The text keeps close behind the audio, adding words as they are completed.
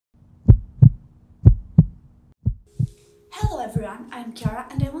Hello everyone, I'm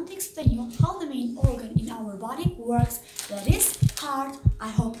Kjara and I want to explain you how the main organ in our body works, that is, heart. I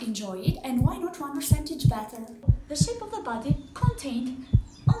hope you enjoy it, and why not to understand it better? The shape of the body contained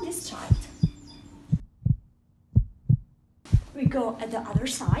on this chart. We go at the other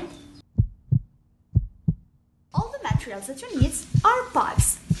side. All the materials that you need are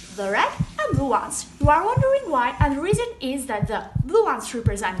pipes, the red and blue ones. You are wondering why, and the reason is that the blue ones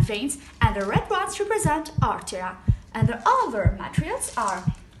represent veins and the red ones represent arteria. And the other materials are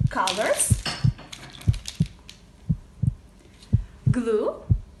colors, glue,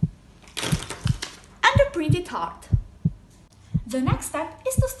 and a printed heart. The next step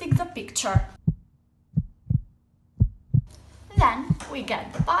is to stick the picture. Then we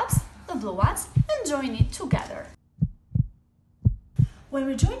get the pipes, the blue ones, and join it together. When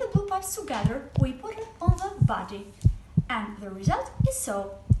we join the blue pipes together, we put it on the body, and the result is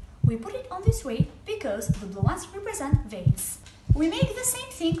so. We put it on this way because the blue ones represent veins. We make the same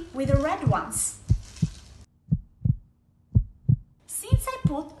thing with the red ones. Since I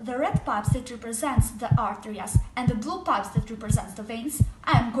put the red pipes that represents the arteries and the blue pipes that represents the veins,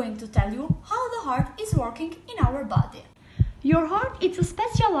 I am going to tell you how the heart is working in our body. Your heart is a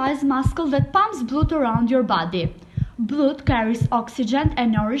specialized muscle that pumps blood around your body. Blood carries oxygen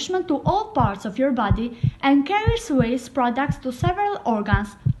and nourishment to all parts of your body and carries waste products to several organs,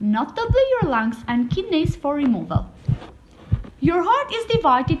 notably your lungs and kidneys for removal. Your heart is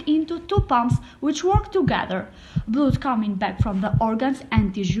divided into two pumps which work together. Blood coming back from the organs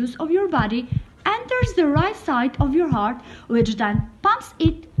and tissues of your body enters the right side of your heart, which then pumps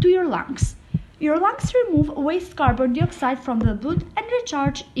it to your lungs. Your lungs remove waste carbon dioxide from the blood and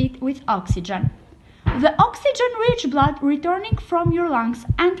recharge it with oxygen. The oxygen-rich blood returning from your lungs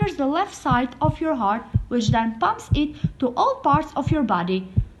enters the left side of your heart, which then pumps it to all parts of your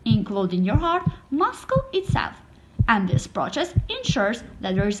body, including your heart muscle itself. And this process ensures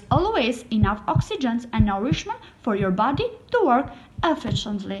that there is always enough oxygen and nourishment for your body to work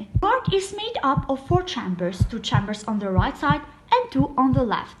efficiently. The heart is made up of 4 chambers, 2 chambers on the right side and 2 on the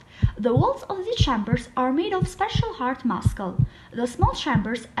left. The walls of these chambers are made of special heart muscle. The small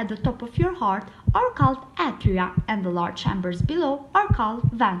chambers at the top of your heart are called atria, and the large chambers below are called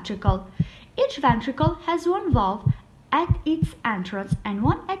ventricle. Each ventricle has one valve at its entrance and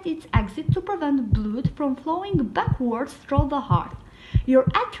one at its exit to prevent blood from flowing backwards through the heart. Your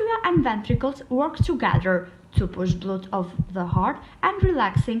atria and ventricles work together to push blood of the heart and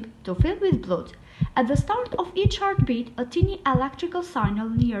relaxing to fill with blood. At the start of each heartbeat, a tiny electrical signal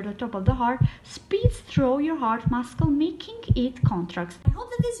near the top of the heart speeds through your heart muscle, making it contract. I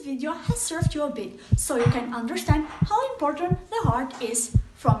hope that this video has served you a bit, so you can understand how important the heart is.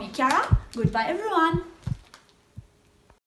 From me, Kjara, goodbye everyone!